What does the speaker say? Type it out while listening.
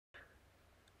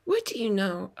What do you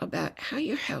know about how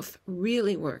your health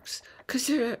really works? Because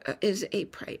there is a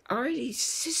priority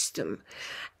system.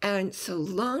 And so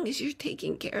long as you're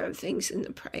taking care of things in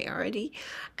the priority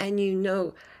and you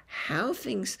know how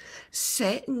things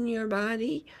set in your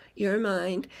body, your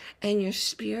mind, and your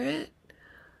spirit,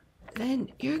 then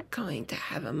you're going to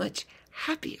have a much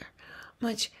happier,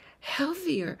 much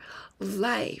healthier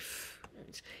life.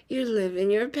 You live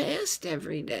in your past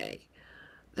every day.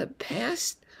 The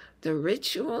past, the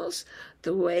rituals,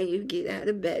 the way you get out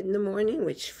of bed in the morning,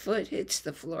 which foot hits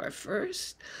the floor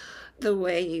first, the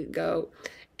way you go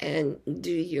and do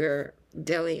your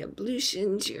daily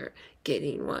ablutions, you're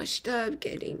getting washed up,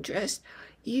 getting dressed.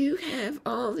 You have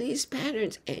all these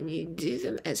patterns and you do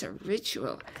them as a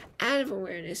ritual out of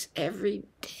awareness every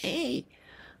day.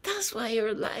 That's why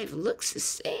your life looks the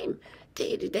same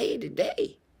day to day to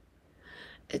day.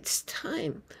 It's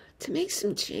time to make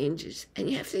some changes, and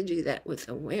you have to do that with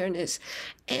awareness.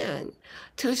 And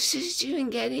to assist you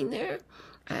in getting there,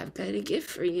 I've got a gift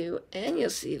for you, and you'll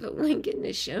see the link in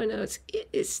the show notes. It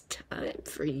is time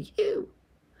for you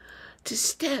to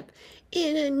step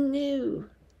in a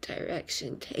new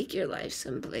direction. Take your life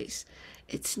someplace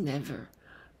it's never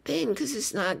been, because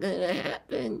it's not going to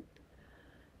happen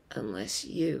unless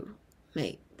you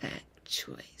make that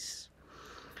choice.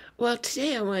 Well,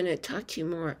 today I want to talk to you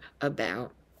more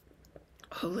about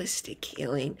holistic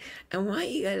healing and why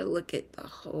you got to look at the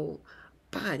whole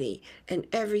body and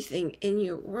everything in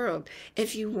your world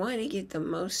if you want to get the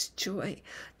most joy,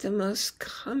 the most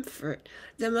comfort,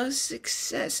 the most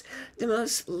success, the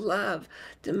most love,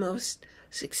 the most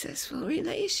successful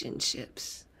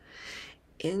relationships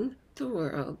in the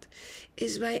world,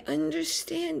 is by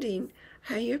understanding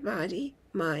how your body,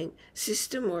 mind,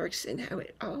 system works and how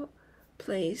it all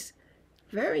plays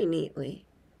very neatly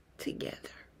together.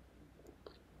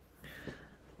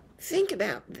 Think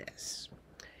about this.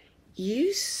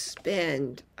 You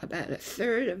spend about a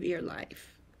third of your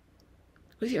life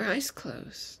with your eyes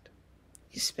closed.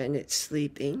 You spend it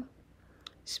sleeping,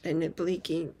 spend it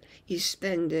blinking, you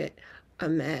spend it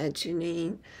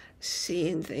imagining,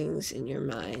 seeing things in your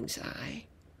mind's eye,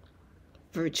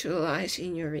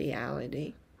 virtualizing your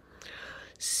reality.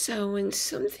 So when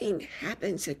something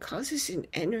happens that causes an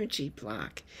energy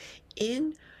block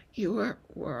in your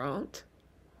world,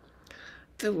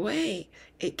 the way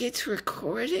it gets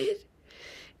recorded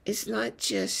is not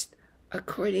just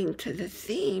according to the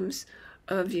themes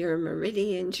of your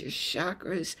meridians, your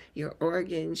chakras, your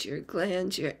organs, your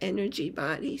glands, your energy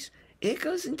bodies. It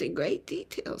goes into great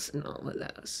details in all of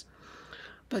those.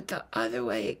 But the other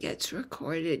way it gets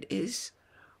recorded is,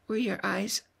 were your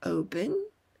eyes open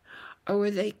or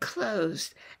were they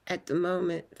closed at the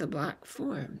moment the block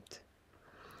formed?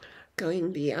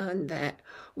 Going beyond that,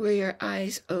 were your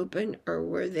eyes open or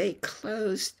were they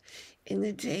closed in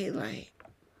the daylight?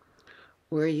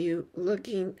 Were you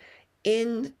looking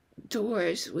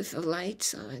indoors with the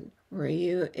lights on? Were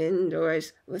you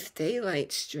indoors with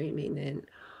daylight streaming in?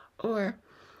 Or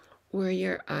were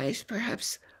your eyes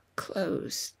perhaps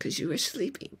closed because you were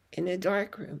sleeping in a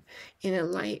dark room, in a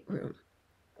light room?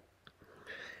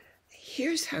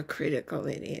 Here's how critical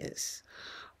it is.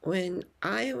 When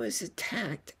I was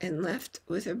attacked and left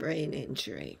with a brain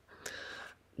injury,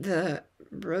 the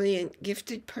brilliant,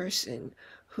 gifted person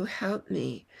who helped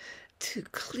me to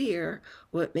clear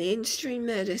what mainstream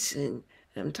medicine,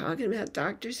 and I'm talking about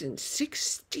doctors in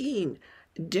 16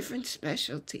 different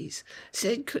specialties,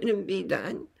 said couldn't be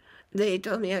done. They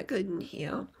told me I couldn't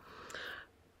heal.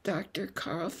 Dr.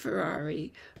 Carl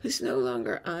Ferrari, who's no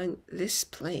longer on this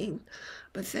plane,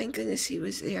 but thank goodness he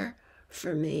was there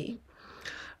for me,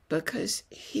 because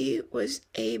he was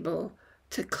able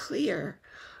to clear.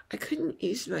 I couldn't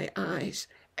use my eyes.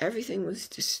 Everything was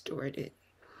distorted.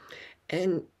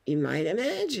 And you might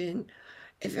imagine,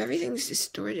 if everything's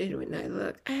distorted when I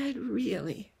look, I had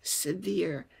really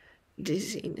severe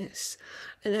dizziness.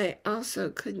 And I also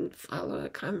couldn't follow a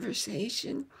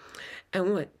conversation.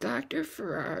 And what Dr.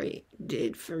 Ferrari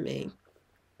did for me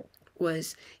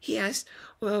was, he asked,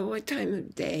 well, what time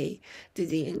of day did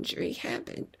the injury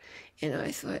happen? And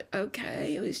I thought,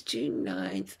 okay, it was June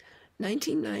 9th,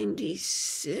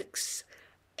 1996,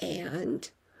 and,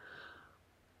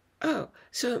 oh,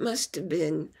 so it must have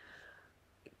been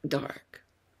dark.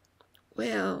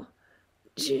 Well,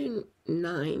 June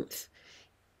 9th,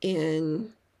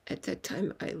 at that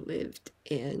time I lived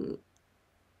in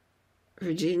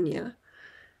Virginia,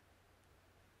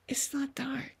 it's not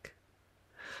dark.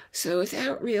 So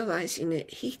without realizing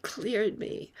it, he cleared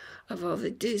me of all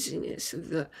the dizziness, of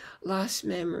the lost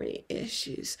memory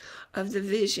issues, of the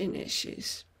vision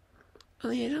issues.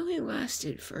 Only it only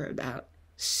lasted for about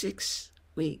 6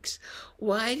 weeks.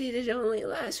 Why did it only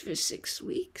last for 6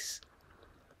 weeks?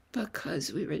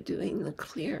 Because we were doing the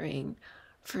clearing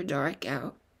for dark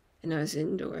out, and I was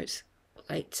indoors,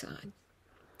 lights on.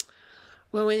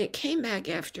 Well, when it came back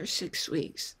after 6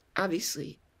 weeks,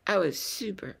 obviously, I was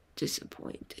super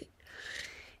disappointed.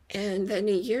 And then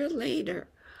a year later,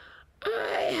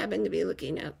 I happened to be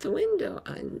looking out the window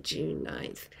on June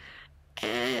 9th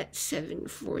at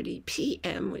 7:40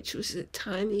 p.m., which was the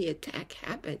time the attack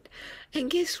happened.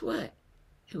 And guess what?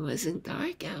 It wasn't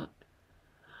dark out.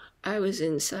 I was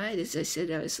inside. As I said,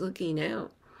 I was looking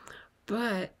out,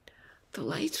 but the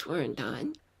lights weren't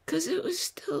on because it was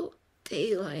still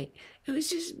daylight. It was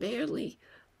just barely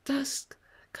dusk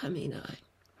coming on.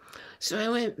 So I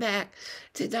went back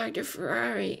to Dr.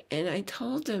 Ferrari and I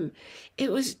told him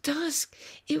it was dusk.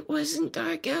 It wasn't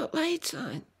dark out, lights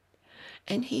on.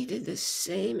 And he did the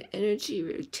same energy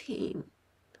routine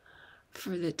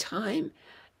for the time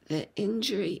the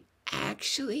injury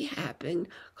actually happened,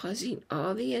 causing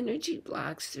all the energy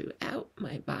blocks throughout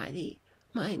my body,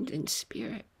 mind, and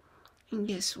spirit. And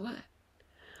guess what?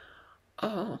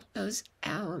 All those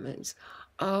elements,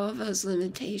 all those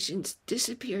limitations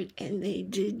disappeared, and they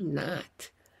did not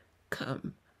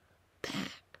come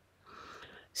back.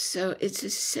 So it's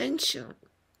essential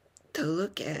to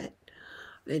look at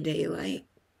the daylight,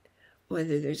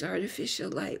 whether there's artificial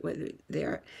light, whether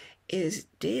there is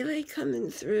daylight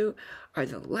coming through, are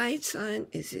the lights on,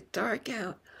 is it dark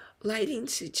out? Lighting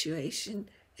situation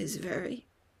is very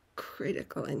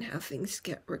critical in how things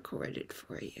get recorded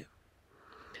for you.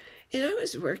 And I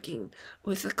was working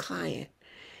with a client,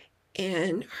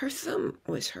 and her thumb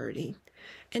was hurting.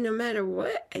 And no matter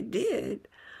what I did,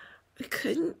 I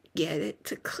couldn't get it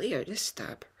to clear, to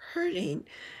stop hurting.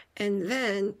 And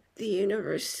then the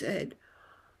universe said,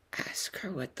 ask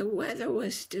her what the weather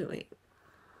was doing.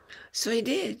 So I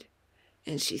did.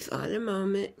 And she thought a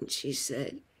moment, and she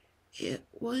said, it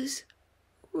was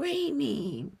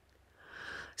raining.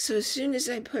 So as soon as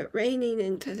I put raining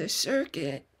into the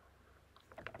circuit,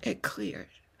 it cleared.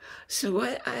 So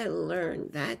what I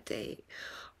learned that day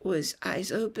was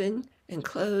eyes open and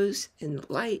closed, in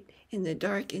light, in the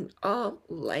dark, in all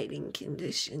lighting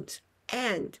conditions,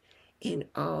 and in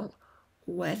all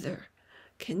weather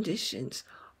conditions.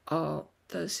 All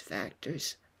those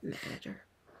factors matter.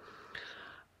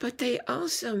 But they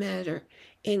also matter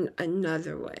in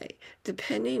another way,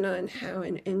 depending on how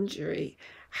an injury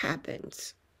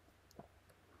happens.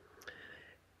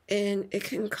 And it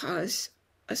can cause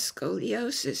a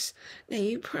scoliosis. Now,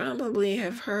 you probably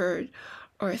have heard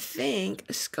or think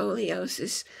a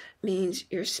scoliosis means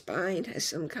your spine has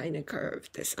some kind of curve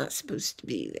that's not supposed to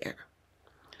be there.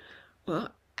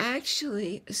 Well,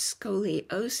 actually, a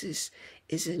scoliosis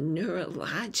is a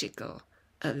neurological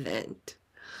event.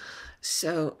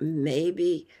 So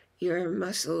maybe your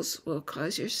muscles will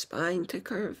cause your spine to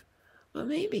curve. Well,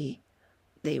 maybe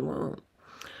they won't.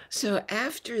 So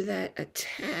after that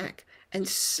attack, and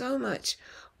so much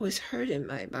was hurt in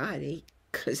my body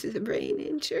because of the brain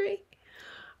injury,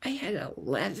 I had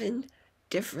 11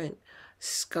 different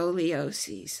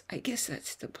scolioses. I guess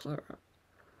that's the plural.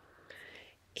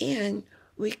 And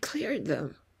we cleared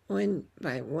them one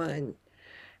by one.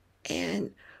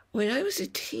 And when I was a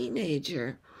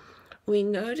teenager, we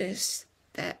noticed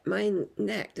that my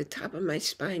neck, the top of my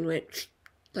spine, went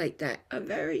like that, a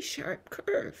very sharp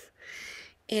curve.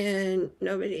 And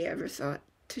nobody ever thought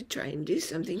to try and do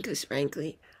something because,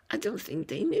 frankly, I don't think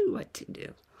they knew what to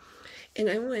do. And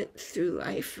I went through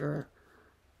life for,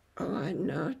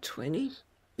 20,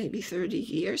 maybe 30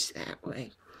 years that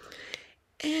way.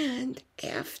 And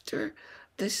after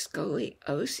the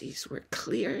scolioses were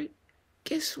cleared,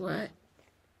 guess what?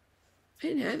 I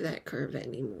didn't have that curve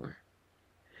anymore.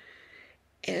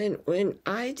 And when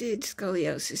I did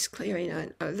scoliosis clearing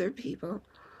on other people,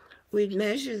 we'd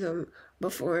measure them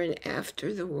before and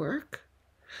after the work.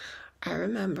 I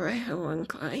remember I had one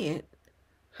client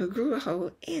who grew a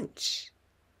whole inch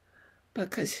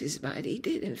because his body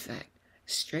did, in fact,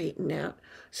 straighten out.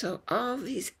 So all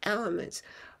these elements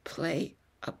play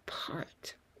a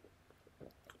part.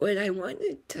 What I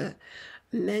wanted to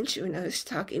mention when I was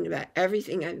talking about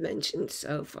everything I've mentioned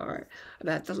so far,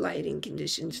 about the lighting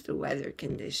conditions, the weather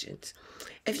conditions,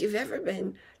 if you've ever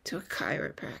been to a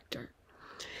chiropractor,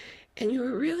 and you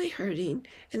were really hurting,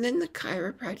 and then the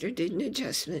chiropractor did an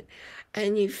adjustment,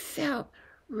 and you felt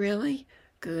really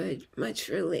good, much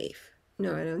relief. You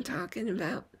know what I'm talking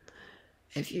about?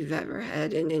 If you've ever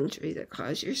had an injury that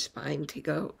caused your spine to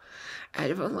go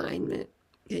out of alignment,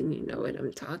 then you know what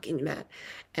I'm talking about.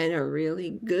 And a really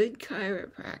good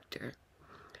chiropractor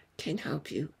can help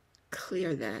you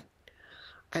clear that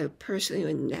I personally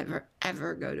would never,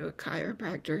 ever go to a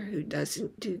chiropractor who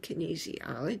doesn't do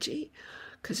kinesiology,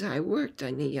 because I worked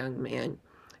on a young man.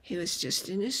 He was just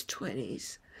in his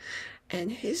 20s,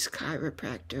 and his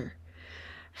chiropractor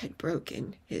had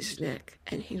broken his neck,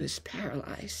 and he was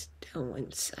paralyzed down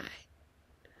one side.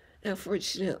 Now,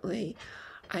 fortunately,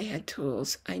 I had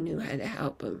tools. I knew how to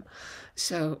help him.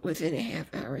 So within a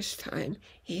half hour's time,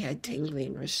 he had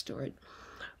tingling restored.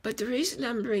 But the reason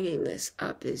I'm bringing this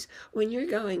up is when you're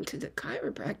going to the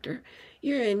chiropractor,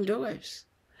 you're indoors.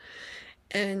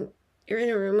 And you're in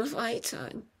a room with lights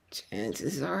on.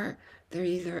 Chances are they're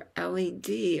either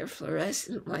LED or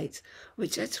fluorescent lights,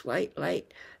 which that's white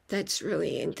light. That's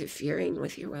really interfering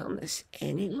with your wellness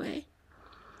anyway.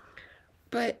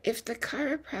 But if the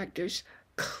chiropractor's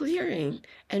clearing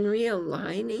and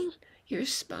realigning your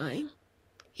spine,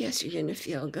 yes, you're going to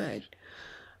feel good.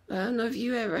 But I don't know if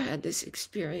you ever had this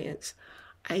experience.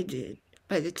 I did.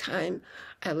 By the time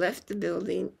I left the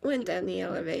building, went down the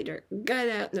elevator, got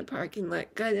out in the parking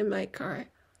lot, got in my car,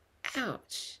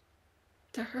 ouch,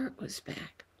 the hurt was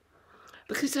back.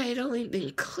 Because I had only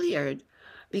been cleared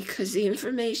because the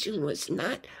information was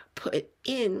not put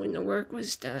in when the work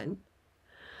was done,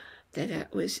 that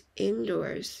it was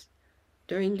indoors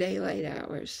during daylight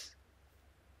hours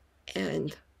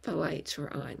and the lights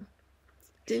were on.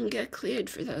 Didn't get cleared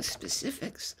for those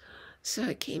specifics, so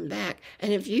it came back.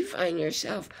 And if you find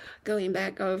yourself going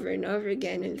back over and over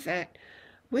again, in fact,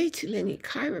 way too many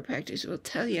chiropractors will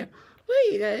tell you,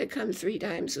 well, you got to come 3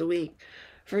 times a week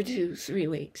for 2-3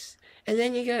 weeks. And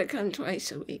then you got to come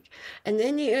twice a week. And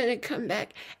then you got to come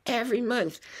back every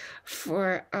month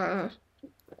for, I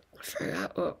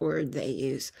forgot what word they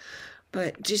use,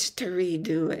 but just to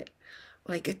redo it,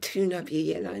 like a tune-up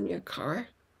you get on your car.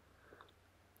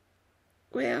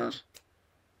 Well,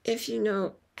 if you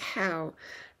know how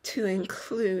to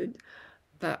include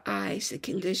the eyes, the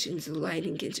conditions, the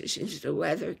lighting conditions, the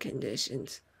weather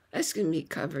conditions, that's going to be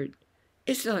covered.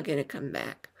 It's not going to come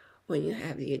back when you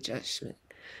have the adjustment.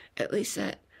 At least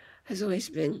that has always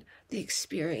been the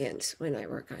experience when I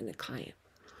work on a client.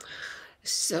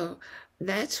 So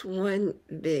that's one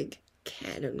big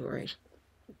category.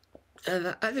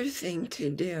 The other thing to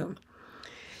do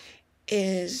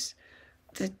is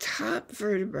the top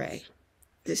vertebrae,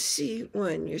 the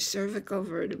C1, your cervical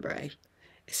vertebrae.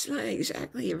 It's not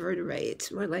exactly a vertebrae.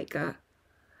 It's more like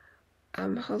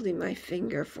I'm holding my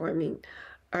finger forming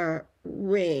a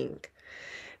ring.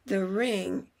 The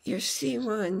ring, your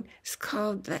C1, is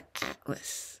called the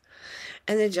atlas.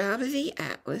 And the job of the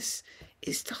atlas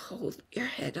is to hold your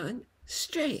head on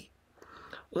straight.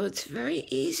 Well, it's very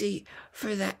easy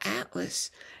for the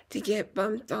atlas to get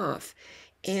bumped off.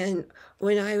 And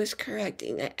when I was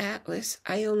correcting the atlas,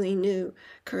 I only knew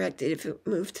corrected if it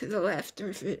moved to the left or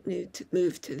if it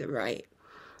moved to the right.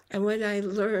 And what I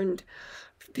learned,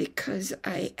 because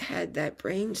I had that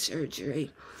brain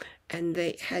surgery and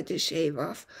they had to shave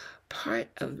off part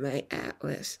of my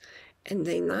atlas, and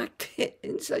they knocked it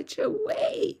in such a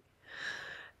way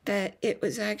that it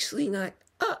was actually not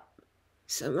up.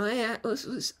 So my atlas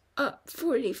was up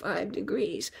 45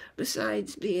 degrees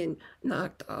besides being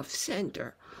knocked off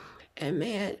center. And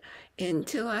man,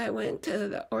 until I went to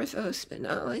the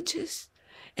orthospinologist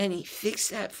and he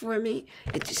fixed that for me,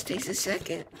 it just takes a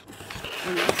second.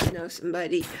 You need to know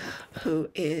somebody who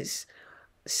is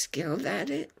skilled at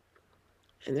it.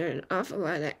 And there are an awful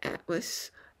lot of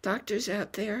atlas doctors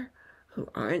out there who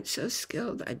aren't so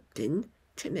skilled. I've been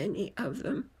to many of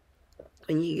them.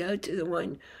 When you go to the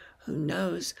one who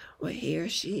knows what he or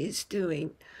she is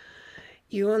doing,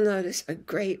 you will notice a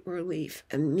great relief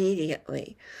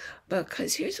immediately.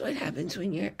 Because here's what happens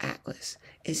when your atlas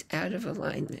is out of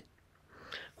alignment.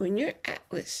 When your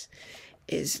atlas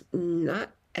is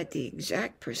not at the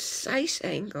exact precise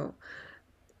angle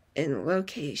and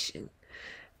location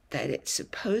that it's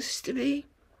supposed to be,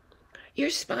 your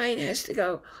spine has to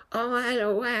go all out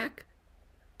of whack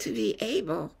to be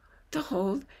able to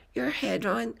hold your head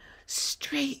on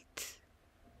straight.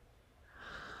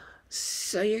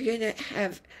 So you're going to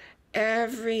have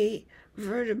every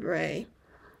vertebrae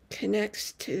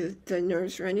connects to the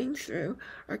nerves running through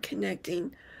or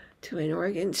connecting to an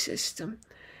organ system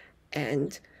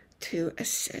and to a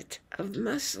set of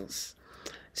muscles.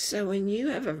 So when you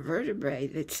have a vertebrae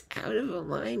that's out of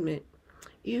alignment,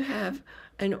 you have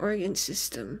an organ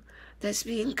system that's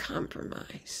being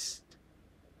compromised.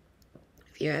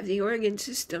 If you have the organ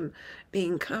system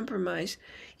being compromised,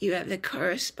 you have the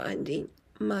corresponding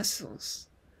muscles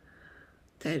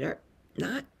that are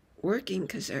not working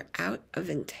because they're out of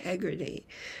integrity.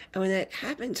 And when that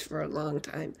happens for a long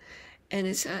time, and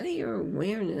it's out of your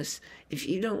awareness, if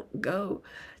you don't go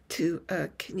to a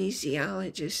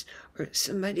kinesiologist or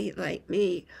somebody like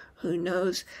me who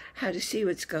knows how to see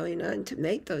what's going on to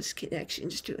make those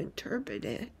connections, to interpret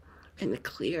it and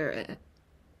clear it,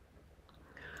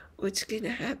 what's going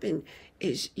to happen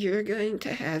is you're going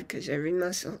to have, because every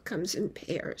muscle comes in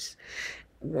pairs,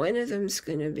 one of them's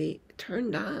going to be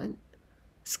turned on.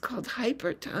 It's called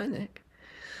hypertonic.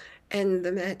 And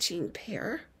the matching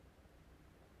pair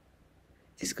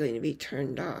is going to be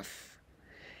turned off.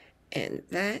 And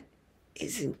that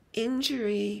is an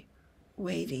injury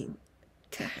waiting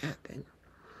to happen.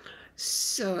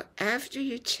 So after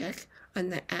you check on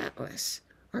the atlas,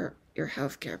 or your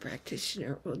healthcare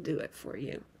practitioner will do it for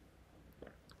you,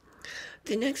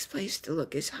 the next place to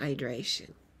look is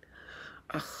hydration.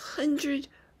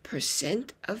 100%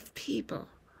 of people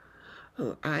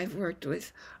who I've worked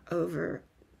with over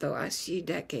the last few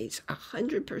decades,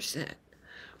 100%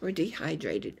 were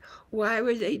dehydrated. Why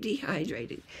were they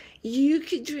dehydrated? You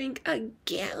could drink a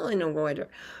gallon of water,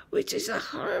 which is a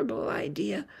horrible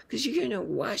idea because you're going to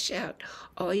wash out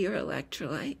all your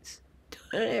electrolytes.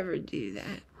 Don't ever do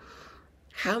that.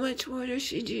 How much water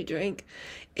should you drink?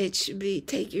 It should be,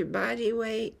 take your body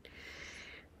weight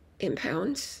in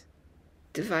pounds,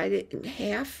 divide it in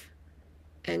half,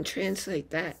 and translate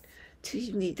that to,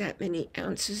 you need that many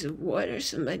ounces of water.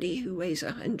 Somebody who weighs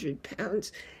 100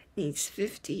 pounds needs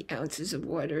 50 ounces of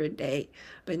water a day,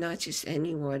 but not just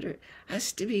any water. It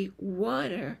has to be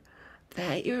water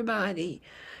that your body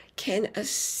can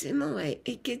assimilate.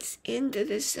 It gets into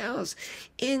the cells.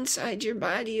 Inside your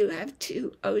body, you have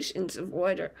two oceans of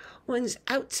water. One's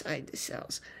outside the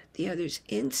cells, the other's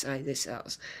inside the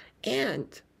cells.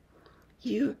 And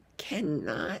you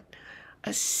cannot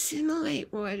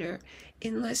assimilate water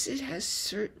unless it has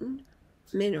certain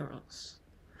minerals.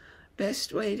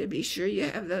 Best way to be sure you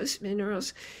have those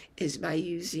minerals is by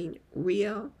using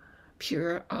real,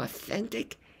 pure,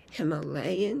 authentic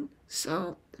Himalayan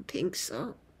salt, the pink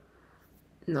salt.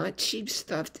 Not cheap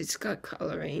stuff that's got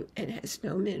coloring and has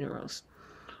no minerals.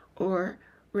 Or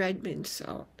red mint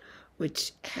salt,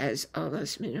 which has all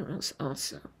those minerals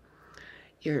also.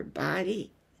 Your body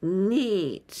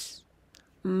needs,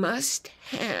 must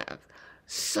have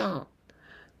salt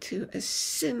to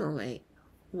assimilate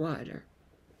water.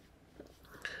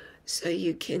 So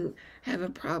you can have a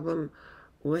problem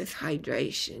with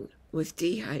hydration, with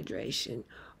dehydration,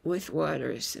 with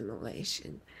water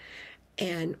assimilation.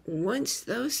 And once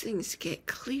those things get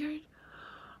cleared,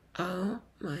 oh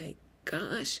my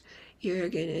gosh, you're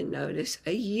going to notice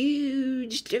a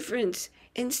huge difference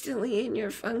instantly in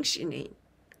your functioning.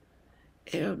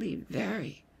 It'll be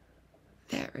very,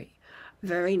 very,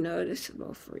 very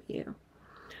noticeable for you.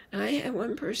 And I had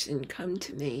one person come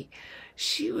to me.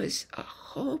 She was a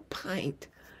whole pint,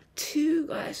 2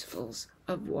 glassfuls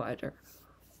of water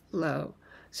low.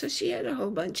 So she had a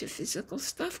whole bunch of physical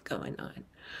stuff going on.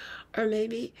 Or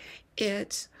maybe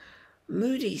it's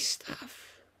moody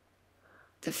stuff.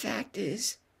 The fact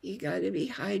is, you got to be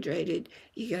hydrated.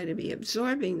 You got to be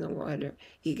absorbing the water.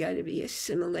 You got to be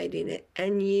assimilating it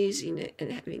and using it and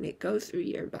having it go through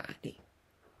your body.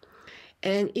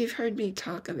 And you've heard me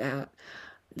talk about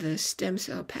the stem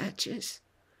cell patches.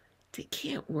 They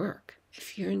can't work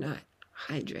if you're not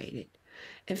hydrated.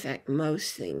 In fact,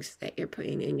 most things that you're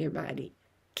putting in your body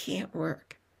can't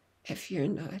work if you're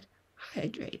not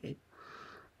hydrated.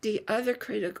 The other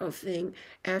critical thing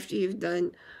after you've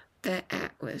done the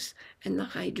atlas and the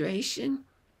hydration,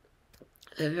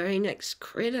 the very next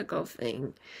critical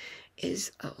thing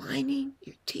is aligning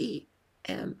your TMJ.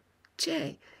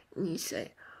 And you say,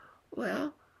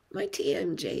 well, my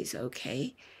TMJ's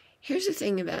okay. Here's the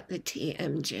thing about the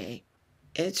TMJ.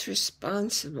 It's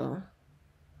responsible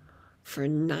for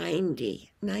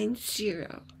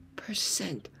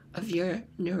 90% of your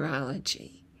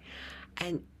neurology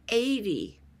and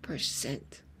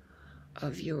 80%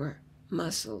 of your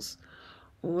muscles,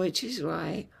 which is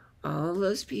why all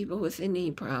those people with the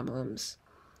knee problems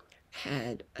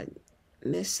had a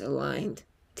misaligned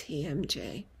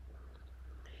TMJ.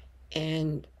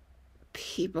 And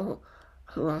people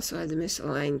who also had the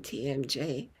misaligned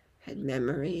TMJ had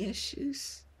memory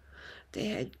issues. They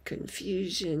had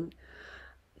confusion.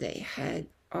 They had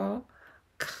all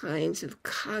kinds of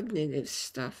cognitive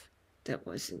stuff that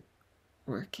wasn't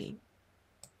working.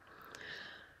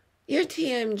 Your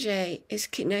TMJ is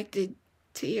connected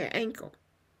to your ankle.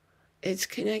 It's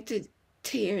connected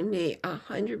to your knee.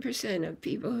 100% of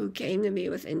people who came to me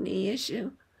with a knee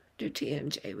issue, their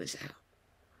TMJ was out.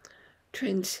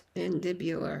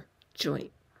 Transmandibular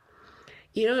joint.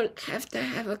 You don't have to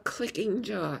have a clicking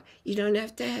jaw. You don't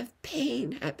have to have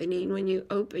pain happening when you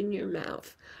open your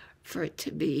mouth for it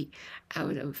to be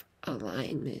out of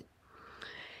alignment.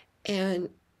 And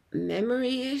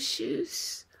memory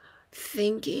issues,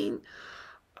 thinking.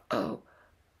 Oh,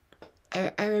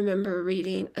 I remember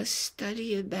reading a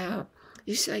study about,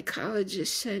 the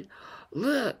psychologist said,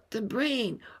 look, the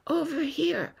brain over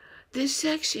here, this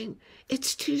section,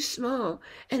 it's too small,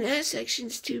 and that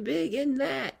section's too big, and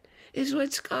that is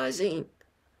what's causing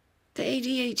the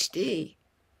ADHD.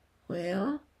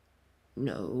 Well,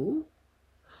 no.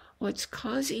 What's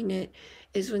causing it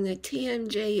is when the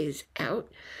TMJ is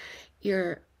out,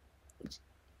 your,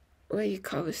 what do you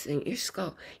call this thing? Your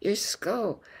skull. Your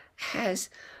skull has,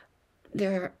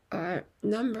 there are a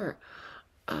number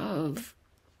of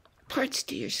parts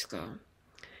to your skull,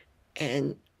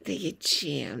 and they get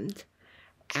jammed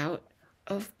out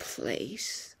of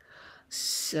place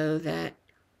so that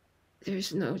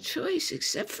there's no choice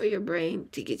except for your brain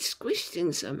to get squished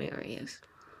in some areas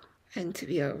and to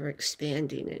be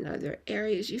overexpanding in other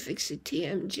areas. You fix the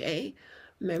TMJ,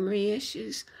 memory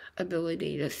issues,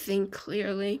 ability to think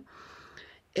clearly.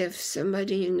 If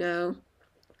somebody you know,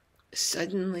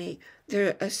 suddenly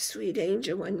they're a sweet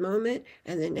angel one moment,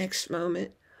 and the next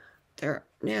moment they're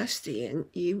nasty and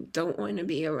you don't want to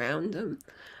be around them,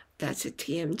 that's a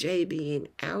TMJ being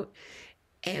out.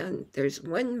 And there's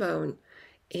one bone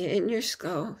in your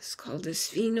skull. It's called a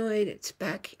sphenoid. It's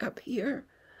back up here.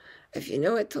 If you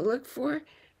know what to look for,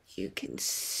 you can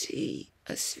see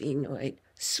a sphenoid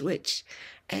switch,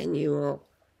 and you will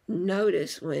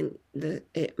notice when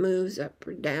it moves up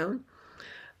or down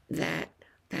that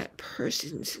that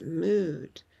person's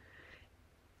mood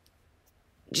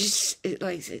just,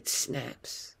 it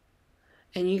snaps.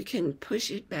 And you can push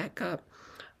it back up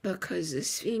because the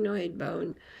sphenoid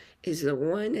bone is the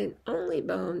one and only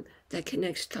bone that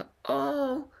connects to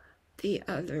all the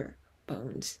other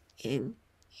bones in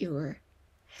your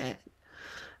head.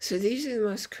 So these are the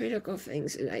most critical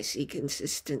things that I see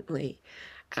consistently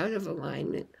out of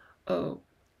alignment. Oh,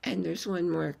 and there's one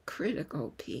more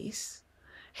critical piece.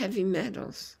 Heavy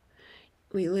metals.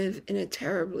 We live in a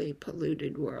terribly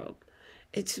polluted world.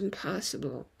 It's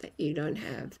impossible that you don't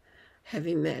have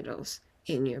heavy metals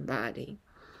in your body.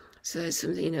 So that's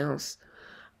something else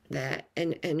that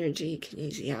an energy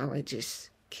kinesiologist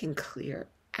can clear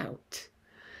out.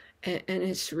 And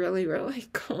it's really, really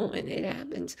cool when it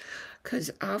happens,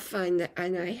 because I'll find that,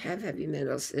 and I have heavy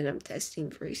metals that I'm testing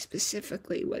very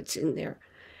specifically what's in there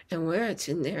and where it's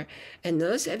in there. And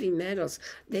those heavy metals,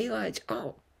 they lodge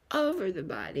all over the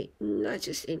body, not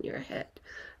just in your head.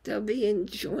 They'll be in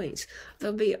joints.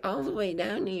 They'll be all the way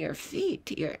down to your feet,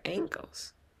 to your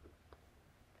ankles.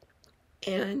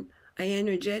 And I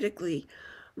energetically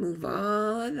move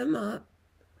all of them up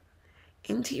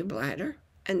into your bladder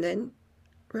and then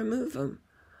remove them,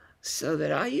 so that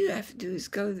all you have to do is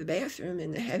go to the bathroom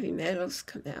and the heavy metals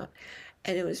come out.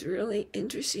 And it was really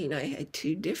interesting. I had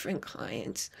 2 different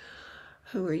clients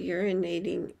who were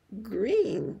urinating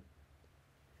green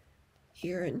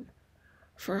urine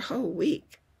for a whole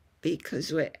week,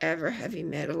 because whatever heavy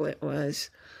metal it was,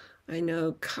 I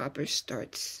know copper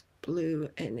starts blue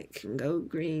and it can go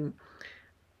green.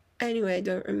 Anyway, I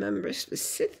don't remember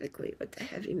specifically what the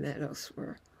heavy metals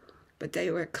were, but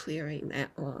they were clearing that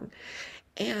long.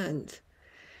 And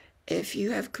if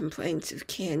you have complaints of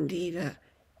candida,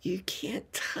 you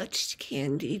can't touch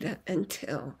candida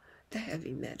until the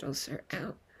heavy metals are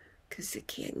out, because the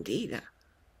candida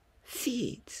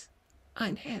feeds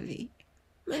on heavy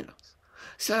metals.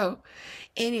 So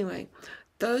anyway,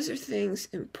 those are things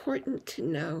important to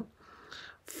know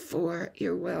for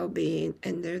your well-being,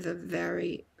 and they're the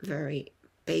very, very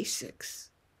basics.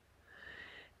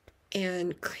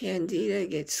 And candida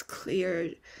gets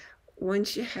cleared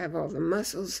once you have all the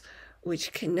muscles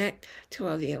which connect to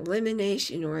all the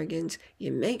elimination organs.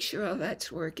 You make sure all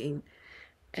that's working,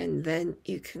 and then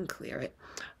you can clear it.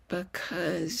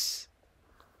 Because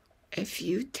if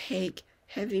you take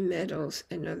heavy metals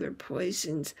and other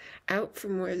poisons out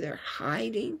from where they're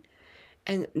hiding,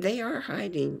 and they are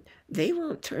hiding, they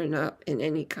won't turn up in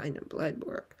any kind of blood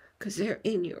work, because they're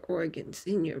in your organs,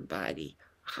 in your body,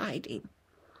 hiding.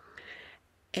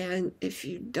 And if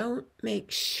you don't make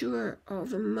sure all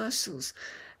the muscles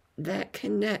that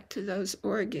connect to those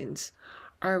organs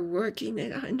are working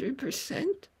at 100%,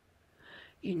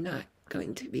 you're not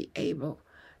going to be able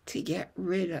to get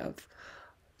rid of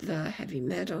the heavy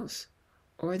metals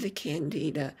or the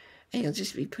candida, and you'll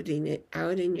just be putting it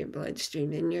out in your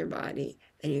bloodstream, in your body,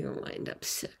 and you're going to wind up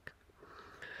sick.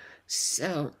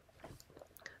 So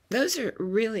those are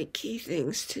really key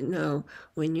things to know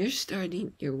when you're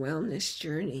starting your wellness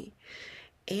journey.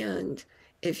 And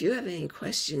if you have any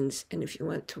questions and if you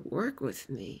want to work with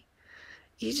me,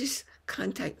 you just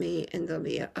contact me, and there'll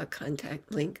be a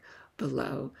contact link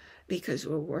below, because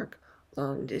we'll work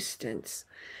long distance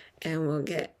and we'll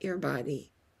get your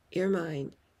body, your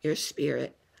mind, your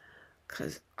spirit,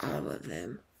 because all of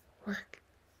them work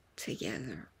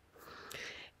together.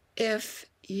 If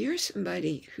you're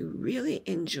somebody who really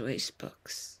enjoys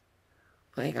books,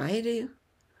 like I do,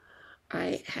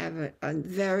 I have a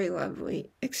very lovely,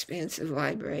 expansive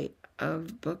library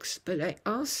of books, but I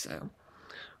also,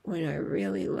 when I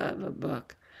really love a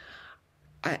book,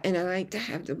 and I like to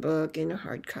have the book in a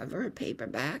hardcover or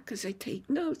paperback because I take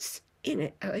notes in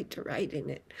it. I like to write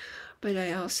in it. But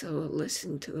I also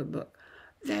listen to a book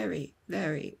very,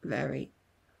 very, very,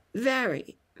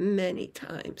 very many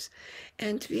times.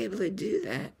 And to be able to do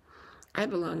that, I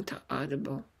belong to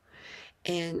Audible.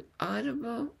 And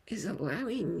Audible is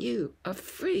allowing you a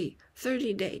free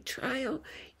 30-day trial.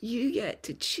 You get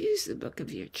to choose the book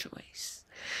of your choice.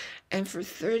 And for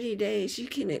 30 days, you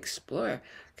can explore,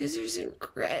 because there's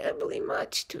incredibly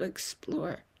much to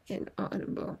explore in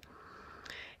Audible.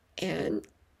 And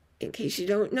in case you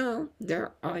don't know,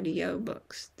 there are audio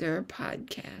books, there are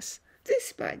podcasts.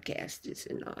 This podcast is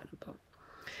in Audible.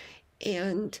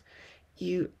 And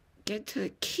you get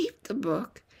to keep the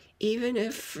book, even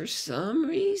if for some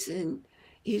reason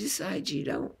you decide you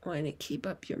don't want to keep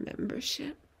up your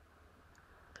membership.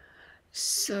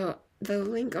 So the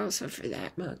link also for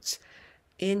that notes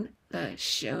in the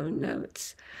show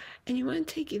notes. And you want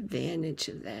to take advantage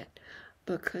of that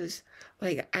because,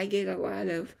 like, I get a lot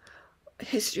of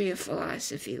history of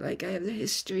philosophy. Like, I have the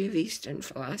history of Eastern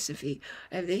philosophy.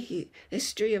 I have the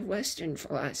history of Western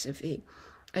philosophy.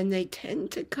 And they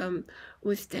tend to come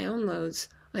with downloads.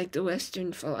 Like the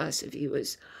Western philosophy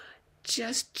was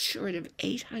just short of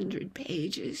 800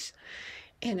 pages.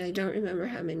 And I don't remember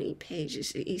how many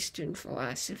pages the Eastern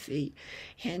philosophy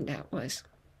handout was.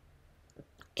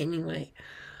 Anyway,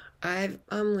 I'm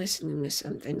listening to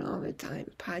something all the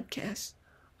time, podcasts,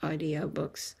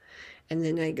 audiobooks, and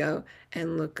then I go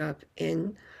and look up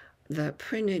in the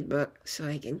printed book so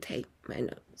I can take my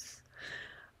notes.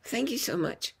 Thank you so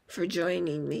much for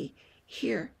joining me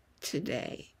here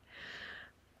today.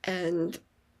 And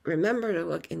remember to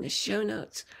look in the show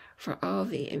notes for all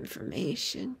the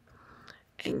information.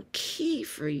 And key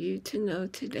for you to know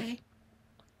today,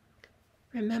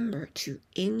 remember to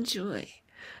enjoy.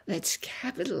 That's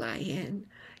capital I-N,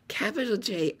 capital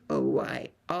J-O-Y,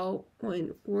 all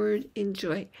one word,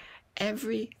 enjoy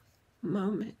every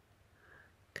moment.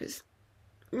 Because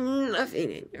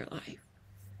nothing in your life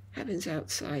happens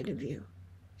outside of you.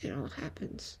 It all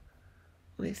happens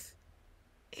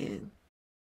within.